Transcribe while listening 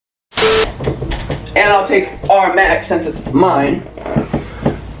And I'll take our Mac since it's mine.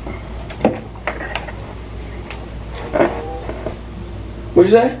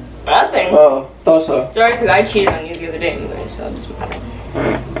 What'd you say? Nothing. Oh, thought so. Sorry, because I cheated on you the other day anyway, so it doesn't matter.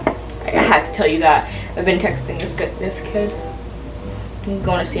 I had to tell you that. I've been texting this kid. I'm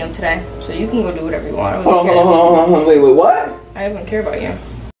going to see him today, so you can go do whatever you want. Hold on. Wait, what? I don't care about you.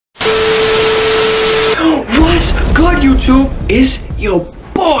 What's good, YouTube? It's your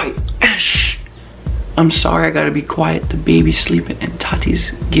boy, Ash. I'm sorry, I gotta be quiet. The baby's sleeping and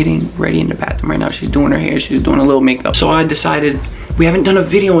Tati's getting ready in the bathroom right now. She's doing her hair, she's doing a little makeup. So I decided we haven't done a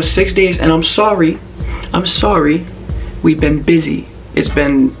video in 6 days, and I'm sorry. We've been busy. It's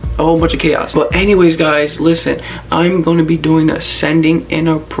been a whole bunch of chaos. But anyways, guys, listen, I'm gonna be doing a sending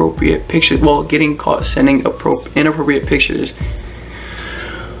inappropriate pictures. Well, getting caught sending inappropriate pictures.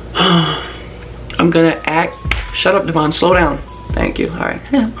 I'm gonna act, shut up, Devon, slow down. Thank you, all right.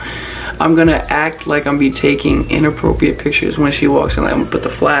 I'm gonna act like I'm be taking inappropriate pictures when she walks in. Like, I'm gonna put the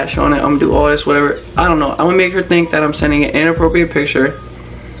flash on it, I'm gonna do all this, whatever. I don't know, I'm gonna make her think that I'm sending an inappropriate picture.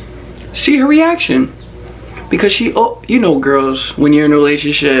 See her reaction. Because she, oh, you know girls, when you're in a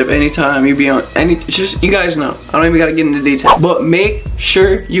relationship, anytime you be on, just, you guys know. I don't even gotta get into detail. But make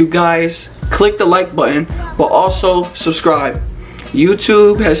sure you guys click the like button, but also subscribe.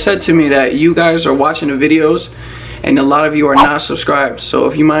 YouTube has said to me that you guys are watching the videos and a lot of you are not subscribed. So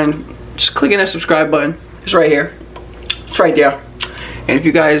if you mind just clicking that subscribe button, it's right here. It's right there. And if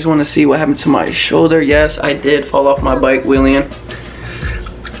you guys want to see what happened to my shoulder, yes, I did fall off my bike wheeling.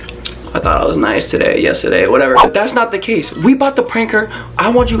 I thought I was nice today, yesterday, whatever. But that's not the case. We about to prank her. I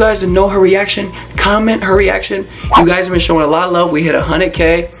want you guys to know her reaction. Comment her reaction. You guys have been showing a lot of love. We hit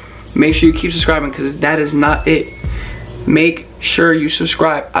 100K. Make sure you keep subscribing because that is not it. Make sure you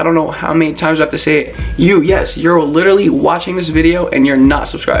subscribe. I don't know how many times I have to say it. Yes, you're literally watching this video and you're not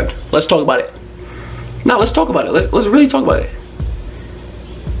subscribed. Let's talk about it. No, let's talk about it. Let's really talk about it.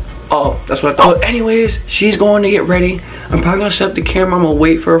 Oh, that's what I thought. Anyways, she's going to get ready. I'm probably gonna set up the camera. I'm gonna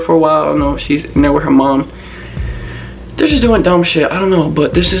wait for her for a while. I don't know if she's in there with her mom. They're just doing dumb shit. I don't know,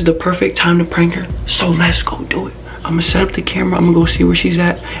 but this is the perfect time to prank her. So let's go do it. I'm gonna set up the camera. I'm gonna go see where she's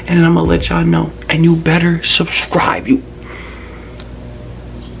at, and then I'm gonna let y'all know. And you better subscribe. You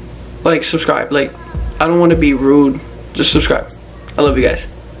like subscribe. Like, I don't want to be rude. Just subscribe. I love you guys.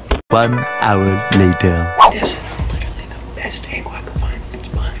 1 hour later. This is literally the best angle I could find. It's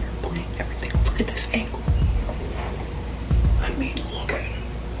behind her playing everything. Look at this angle. I mean, look at it.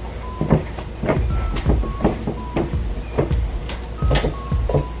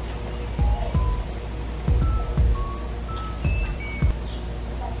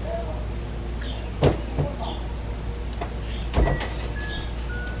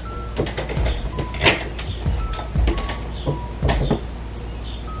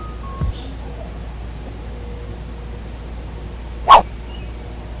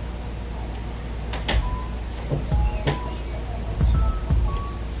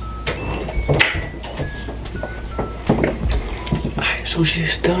 So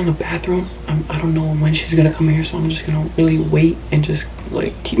she's still in the bathroom. I don't know when she's gonna come here, so I'm just gonna really wait and just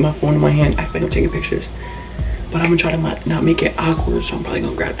like keep my phone in my hand, act like I'm taking pictures. But I'm gonna try to not make it awkward, so I'm probably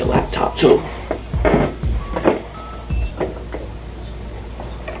gonna grab the laptop too.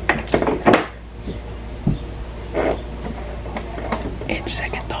 In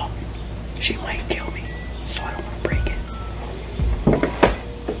second thought, she might kill me, so I don't wanna break it.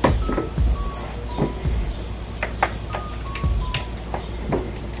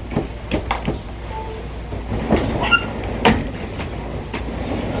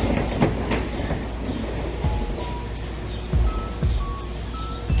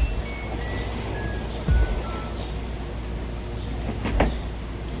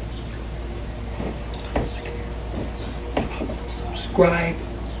 Subscribe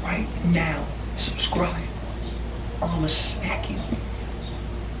right now. Subscribe. Or I'm gonna smack you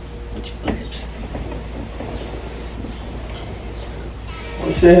with your lips.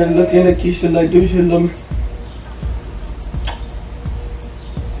 I said, look in the kitchen like do you love me?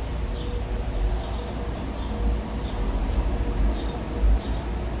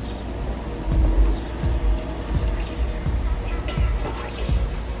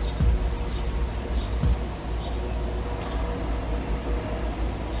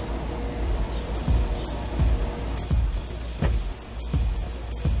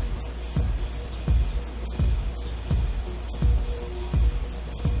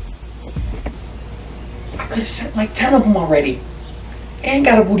 I could have sent like 10 of them already. And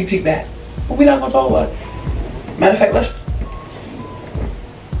got a booty pic back. But we're not gonna talk about it. Matter of fact, let's.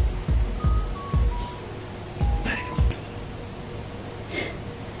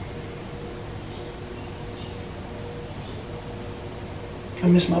 I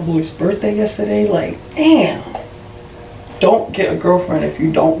missed my boy's birthday yesterday. Like, damn. Don't get a girlfriend if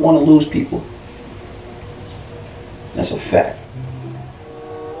you don't want to lose people. That's a fact.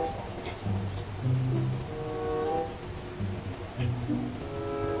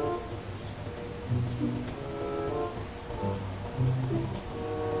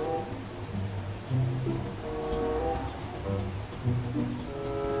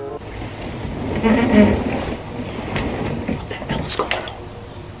 What the hell is going on?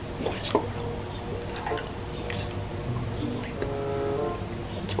 What is going on?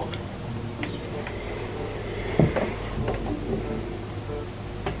 What's going on?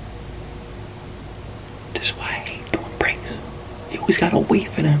 This is why I hate doing pranks. You always gotta wait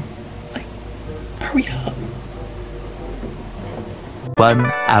for them. Like, hurry up. 1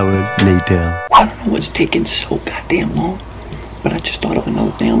 hour later. I don't know what's taking so goddamn long. But I just thought of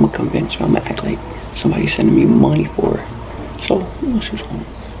another thing. I'm gonna convince her. I'm gonna act like somebody's sending me money for her. So, let's see what's going on.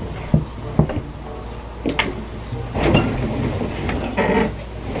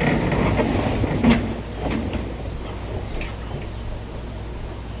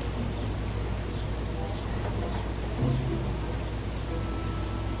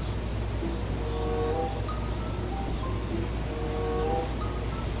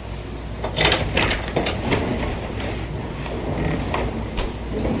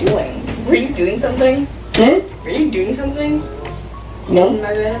 Were you doing something? Hmm? Were you doing something? No. In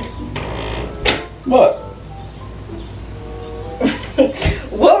my bed? What?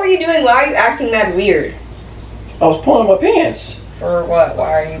 What were you doing? Why are you acting that weird? I was pulling my pants. For what?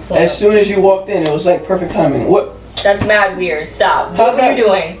 Why are you pulling? As soon as you walked in, it was like perfect timing. What? That's mad weird. Stop. How's What were you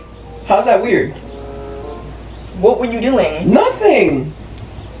doing? How's that weird? What were you doing? Nothing.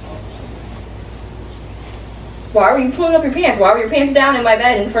 Why were you pulling up your pants? Why were your pants down in my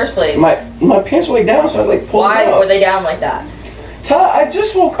bed in the first place? My pants were like down, so I like pulled Why them up. were they down like that? Todd, I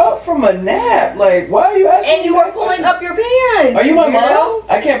just woke up from a nap. Like, why are you asking? And you were pulling up your pants. Are you my weirdo? mom?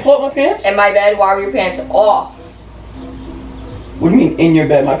 I can't pull up my pants? In my bed, why were your pants off? What do you mean in your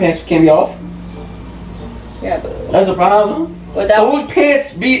bed? My pants can't be off? Yeah, but That's a problem. So whose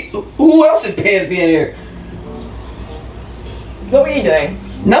pants be? Who else's pants be in here? what were you doing?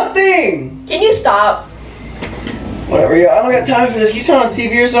 Nothing. Can you stop? Whatever, yeah. I don't got time for this. Can you turn on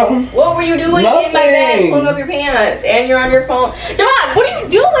TV or something? What were you doing in my bed pulling up your pants? And you're on your phone. Don, what are you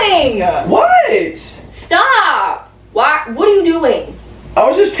doing? What? Stop. Why? What are you doing? I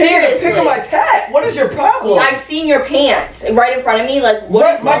was just taking a pic Seriously. of my tat. What is your problem? I've seen your pants right in front of me. Like, what?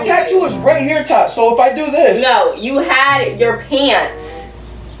 Right, my tattoo is right here, Todd. So if I do this. No, you had your pants.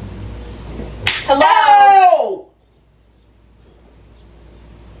 Hello? Ow!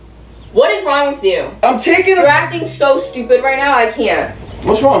 What is wrong with you? I'm taking You're acting so stupid right now, I can't.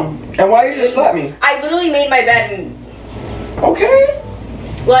 What's wrong? And why you just slap me? I literally made my bed and, Okay.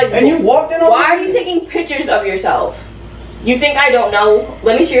 like, And you walked in on why me? are you taking pictures of yourself? You think I don't know?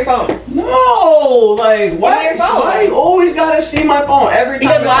 Let me see your phone. No, like, why, your phone. why you always gotta see my phone every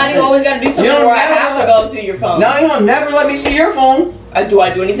time? Because why do you always gotta do something don't where I never have to go through your phone? Now you don't never let me see your phone. Do I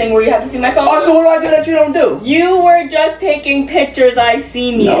do anything where you have to see my phone? Oh, so what do I do that you don't do? You were just taking pictures. I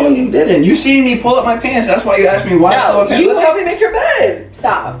seen you. No, you didn't. You seen me pull up my pants. That's why you asked me why. No, Let's help me make your bed.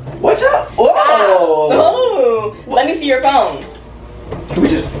 Stop. What's up? Stop. Oh. Let me see your phone. Can we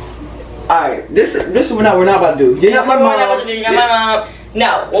just? All right. This is what we're not about to do. You're not my mom. You're not my mom.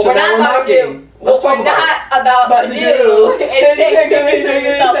 No. What So we're now not we're about to knocking. do. Let's What talk we're about not about to do is take pictures of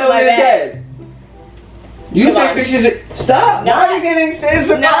yourself in my bed. You Come take on. pictures of. Stop. Not- Why are you getting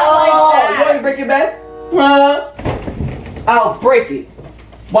physical? not like that. You want to break your bed? I'll break it.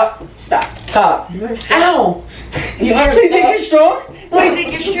 What? Stop. Top. You better stop. Ow. You better Do you think stop. you're strong? Do you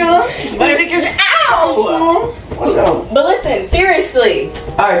think you're strong? You better think you're. Ow! What's up? But listen, seriously.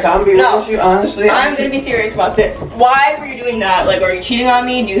 Alright, Tom, I'm gonna be No. real with you, honestly. I'm gonna be serious about this. Why were you doing that? Like, are you cheating on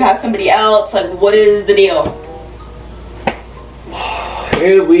me? Do you have somebody else? Like, what is the deal?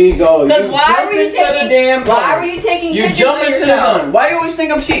 Here we go. Because why were you taking? Why were you taking You pictures jump of into the yourself? gun. Why you always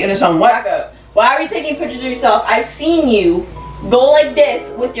think I'm cheating or something? What? Back up. Why are you taking pictures of yourself? I've seen you go like this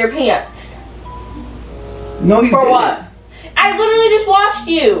with your pants. No, you For didn't. what? I literally just watched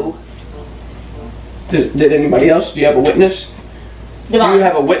you. Did anybody else? Do you have a witness? Devon. Do you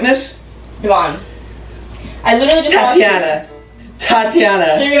have a witness? Devon. I literally just watched Tatiana. you. So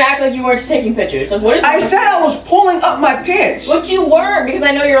Tatiana. you're gonna act like you weren't just taking pictures. Like, what is I said I was pulling up my pants. But you were, because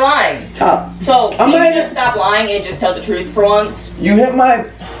I know you're lying. Top. So, I'm can gonna you just stop lying and just tell the truth for once? You hit my.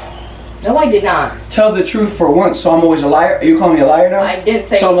 No, I did not. Tell the truth for once, so I'm always a liar. Are you calling me a liar now? I didn't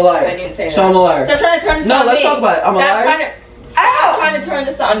say. So I'm a liar. I didn't say that. So I'm a liar. Stop trying to turn this No, on me. let's talk about it. I'm a liar. Stop trying to turn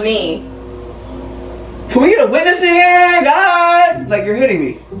this on me. Can we get a witness in here? God! Like, you're hitting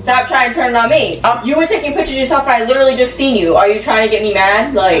me. Stop trying to turn it on me. You were taking pictures of yourself and I literally just seen you. Are you trying to get me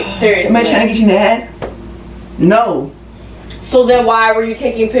mad? Like, seriously. Am I trying to get you mad? No. So then why were you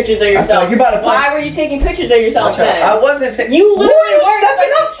taking pictures of yourself? Like you're about to why were you taking pictures of yourself then? I wasn't taking. You literally what are you weren't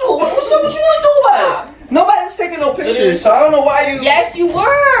stepping up to? What's up? What you want to do about it? Nobody was taking no pictures, so I don't know why you. Yes, you were.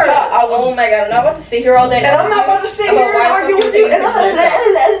 I was. Oh my god, I'm not about to sit here all day. And I'm not about to sit here and argue with you.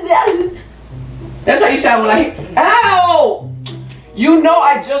 That's how you sound when I. Ow! You know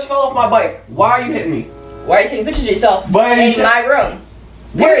I just fell off my bike. Why are you hitting me? Why are you taking pictures of yourself in my room?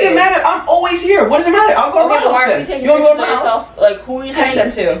 What does it matter? I'm always here. What does it matter? I'll go around. Why are you taking pictures of yourself? Like, who are you sending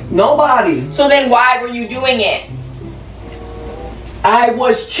them to? Nobody. So then why were you doing it? I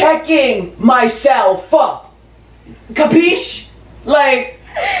was checking myself. Capiche? Like,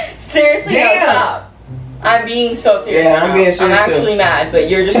 seriously, no, stop. I'm being so serious. Yeah, I'm being serious. I'm actually mad, but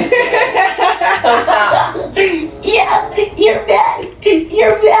you're just so stop. Yeah, you're mad.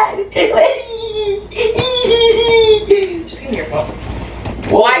 You're mad. Just give me your phone.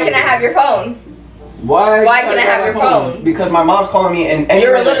 Why can I have your phone? Why can I have your phone? Because my mom's calling me and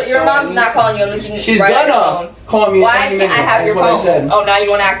your mom's not calling you. I'm looking. She's right gonna call me. Why can't I have your phone? Oh, now you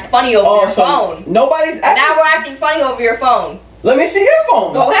want to act funny over your phone. Nobody's acting. Now we're acting funny over your phone. Let me see your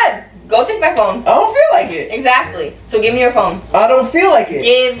phone. Go ahead. Go take my phone. I don't feel like it. Exactly. So give me your phone. I don't feel like it.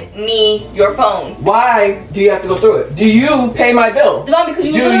 Give me your phone. Why do you have to go through it? Do you pay my bill? Devon, because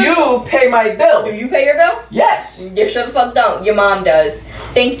you do you pay my bill? Do you pay your bill? Yes. You shut the fuck down. Your mom does.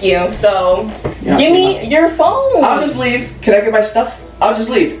 Thank you. So give me your phone. I'll just leave. Can I get my stuff? I'll just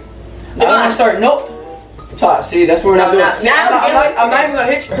leave. I don't want to start. Nope. Todd, see, that's what we're not doing. I'm not even gonna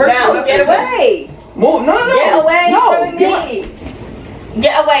hurt you. Now get away. Move. No. Get away from me.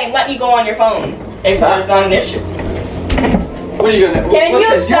 Get away and let me go on your phone. If there's not an issue. What are you gonna? Can you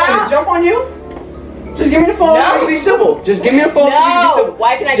stop? You want me to jump on you? Just give me the phone so we can be civil. Just give me the phone so we can be civil.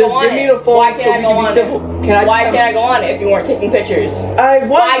 Why can I go on it? Just give me the phone Why can't I go on it? Why can't I go on it if you weren't taking pictures? I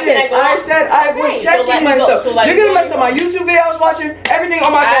wasn't. I said I was checking myself. You're gonna mess up my YouTube video I was watching. Everything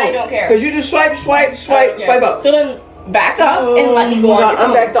on my phone. I don't care. Because you just swipe up. So then back up and let me go on your phone.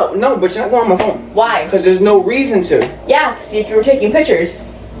 I'm backed up. No, but you're not going on my phone. Why? Because there's no reason to. Yeah, to see if you were taking pictures.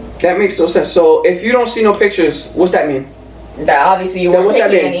 That makes no sense. So if you don't see no pictures, what's that mean? That obviously you weren't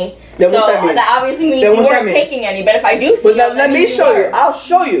taking any. Then what's that mean? That obviously means you weren't taking any. But if I do see but let me show you. I'll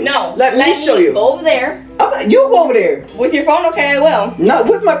show you. No. Let me show you. Go over there. You go over there. With your phone? Okay, I will. Not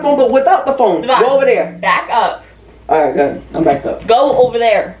with my phone, but without the phone. Devon, go over there. Back up. Alright, good. I'm backed up. Go over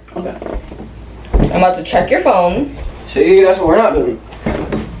there. Okay. I'm about to check your phone. See, that's what we're not doing.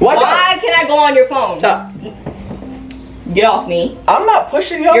 Why can I go on your phone? Stop. Get off me. I'm not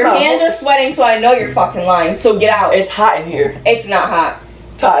pushing you. Your hands are sweating, so I know you're fucking lying. So get out. It's hot in here. It's not hot.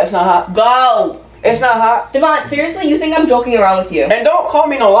 Todd, it's not hot. Go. It's not hot. Devon, seriously, you think I'm joking around with you? And don't call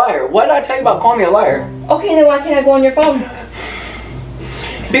me no liar. What did I tell you about calling me a liar? Okay, then why can't I go on your phone?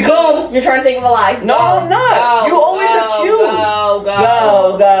 Because you're trying to think of a lie. No, I'm not. Go, you always accuse. Go.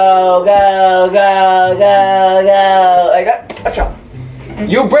 Like that. Watch out.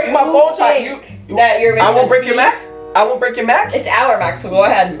 You break my phone tie. I won't break your Mac. I won't break your Mac. It's our Mac, so go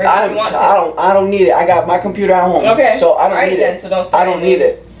ahead. Break it if you want to. I don't need it. I got my computer at home. Okay. So I don't need then, it. So don't I don't need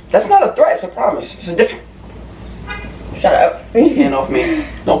it. That's not a threat. It's a promise. It's a different. Shut up. Hand off me.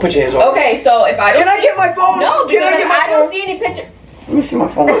 Don't put your hands on me. Okay, so if I don't. Can I get my phone? No, Can I get my phone? I don't see any picture. Let me see my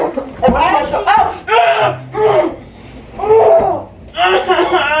phone. I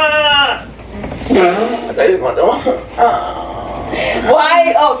thought you was going to.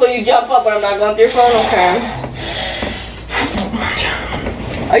 Why? Oh, so you jump up when I'm not going through your phone? Okay.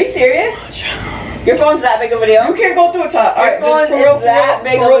 Are you serious? Your phone's that big of a deal? You can't go through it, Todd. Your phone is that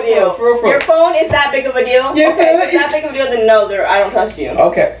big of a deal. Your phone is that big of a deal? Yeah, okay, if it's that big of a deal, then no, I don't trust you.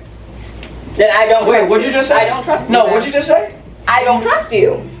 Okay. Then I don't trust you. Wait, what'd you just say? I don't trust you. No, what'd you just say? I don't trust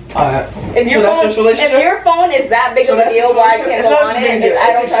you. Alright. If your phone is that big of a deal, why I can't go on it?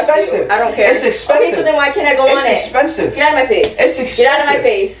 I don't trust you. I don't care. It's expensive. Okay, so then why can't I go on it? It's expensive. Get out of my face. It's expensive. Get out of my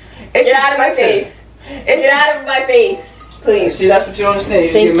face. Get out of my face. Get out of my face. Please. See, that's what you don't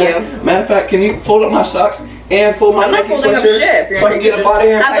understand. Thank you. Matter of fact, can you fold up my socks and fold my Nike sweatshirt? I'm not folding up shit. So I can get up out of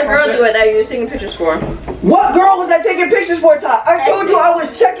here. Have the girl do it that you were taking pictures for. What girl was I taking pictures for, Todd? I told you I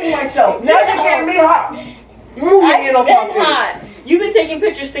was checking myself. Now you're getting me hot. You move your hand off my face. Hot. You've been taking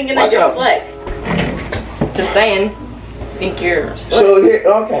pictures thinking that you're slick. Just saying. Think you're slick.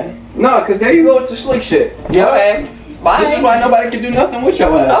 So, okay. No, because there you go with the slick shit. Yep. Okay. Bye. This is why nobody can do nothing with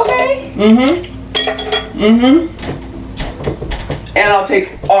your ass. Okay. And I'll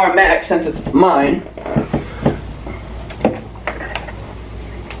take our Mac since it's mine.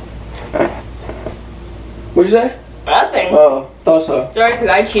 What'd you say? Nothing. Oh, thought so. Sorry, because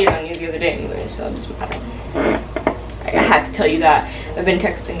I cheated on you the other day anyway, so it doesn't matter. I had to tell you that. I've been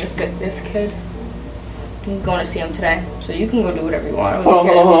texting this kid. I'm going to see him today, so you can go do whatever you want. Hold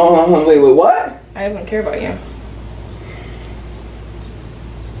on. Wait, what? I don't care about you.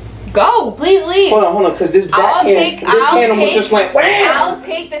 Go, please leave. Hold on, because this hand almost just went wham! I'll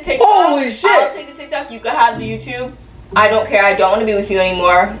take the TikTok. Holy shit! I'll take the TikTok. You can have the YouTube. I don't care. I don't want to be with you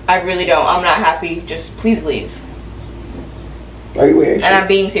anymore. I really don't. I'm not happy. Just please leave. Are you weird? And I'm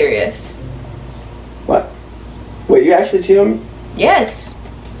being serious. What? Wait, you actually cheated on me? Yes.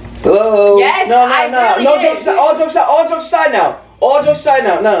 Hello? Yes, No. really No did. jokes aside. All jokes aside now. All jokes aside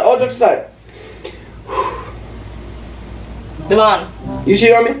now. No, all jokes aside. Devon. You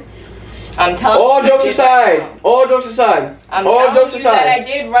cheated on me? I'm telling you. All jokes aside. All jokes aside. I'm all telling jokes you aside. that I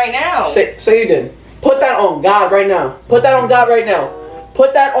did right now. Say you did. Put that on God right now. Put that on God right now.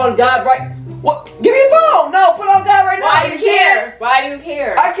 Put that on God right. What? Give me your phone. No, put it on God right now. Why do you care? Why do you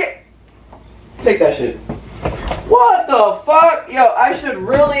care? I can't. Take that shit. What the fuck? Yo, I should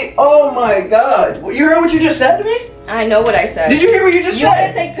really. Oh my god. You heard what you just said to me? I know what I said. Did you hear what you just You said?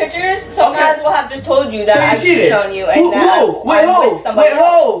 want to take pictures? So Okay. I might as well have just told you that So you I cheated on you and that I'm with somebody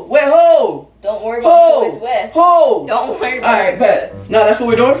else. Wait, ho. Don't worry about who it's with. Ho. Don't worry about Alright, it. bet. No, that's what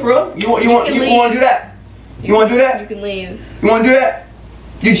we're doing for real? You want to do that? You want to do that? You can leave. You want to do that?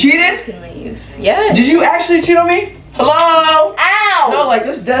 You cheated? You can leave. Yes. Did you actually cheat on me? Hello? Ow! No, like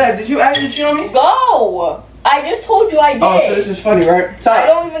this dead. Did you actually cheat on me? Go! I just told you I did. Oh, so this is funny, right? I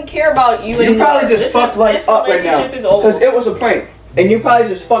don't even care about you anymore. You probably just fucked life up right now. This relationship is old. Because it was a prank. And you probably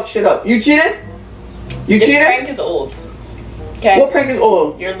just fucked shit up. You cheated? You This cheated? prank is old. Okay? What prank is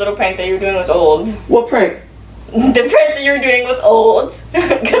old? Your little prank that you were doing was old. What prank? The prank that you were doing was old.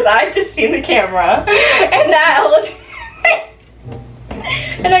 Because I just seen the camera. And that old...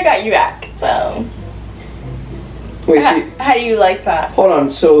 and I got you back, so... Wait, see. How do you like that? Hold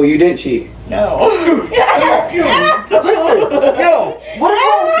on, so you didn't cheat? No. Listen, yo, what is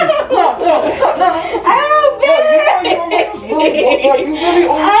wrong with you? No. Oh, You really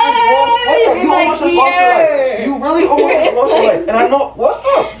almost lost your life. You really almost lost your life. And I know, what's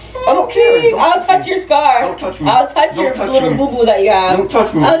up? I don't care. I'll touch your scar. Don't touch me. I'll touch your little boo-boo that you have. Don't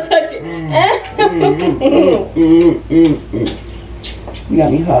touch me. I'll touch it. You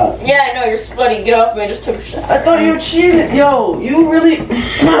got me hot. Yeah, I know, you're sweaty. Get off me. I just took a shot. I thought you cheated. Yo, you really...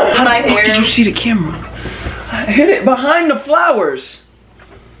 How My hair. did you see the camera? I hit it behind the flowers.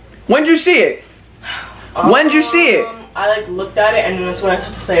 When'd you see it? When'd you see it? I like looked at it and then that's when I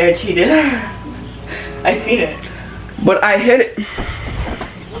started to say I cheated. I seen it. But I hit it.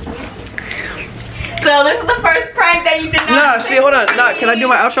 So this is the first prank that you did not. Nah, see, hold on. Nah, can I do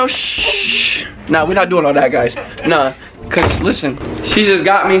my outro? Shh. Nah, we're not doing all that, guys. Nah, cause listen, she just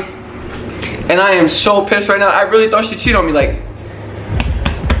got me, and I am so pissed right now. I really thought she cheated on me. Like,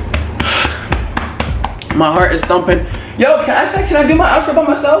 my heart is thumping. Yo, can I do my outro by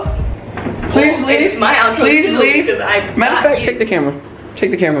myself? Please leave. It's my outro. Please leave. Because I Matter of fact, take the camera.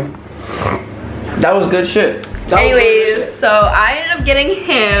 Take the camera. That was good shit. Anyways, so I ended up getting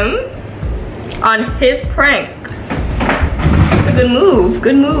him on his prank. It's a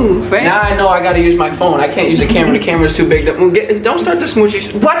good move, right? Now I know I gotta use my phone. I can't use the camera. The camera's too big. Don't start the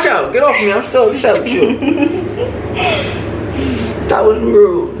smoochy. Watch out! Get off me! I'm still upset with you. That was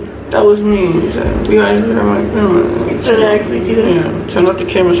rude. That was mean. You guys are my family. Yeah. Turn up the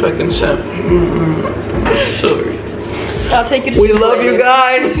camera so I can send. Sorry. I'll take it. We love you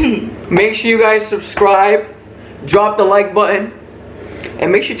guys. Make sure you guys subscribe. Drop the like button.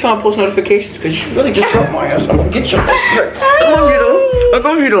 And make sure you turn on post notifications because you really just dropped my ass. I'm gonna get you. I love you though. I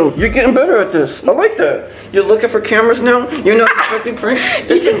love you though. You're getting better at this. I like that. You're looking for cameras now. You know expecting prank.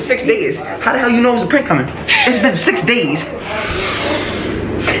 It's been 6 days. How the hell you know there's a prank coming? It's been 6 days.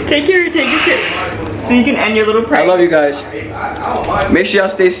 Take your so you can end your little prank. I love you guys. Make sure y'all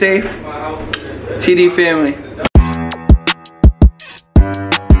stay safe. TD family.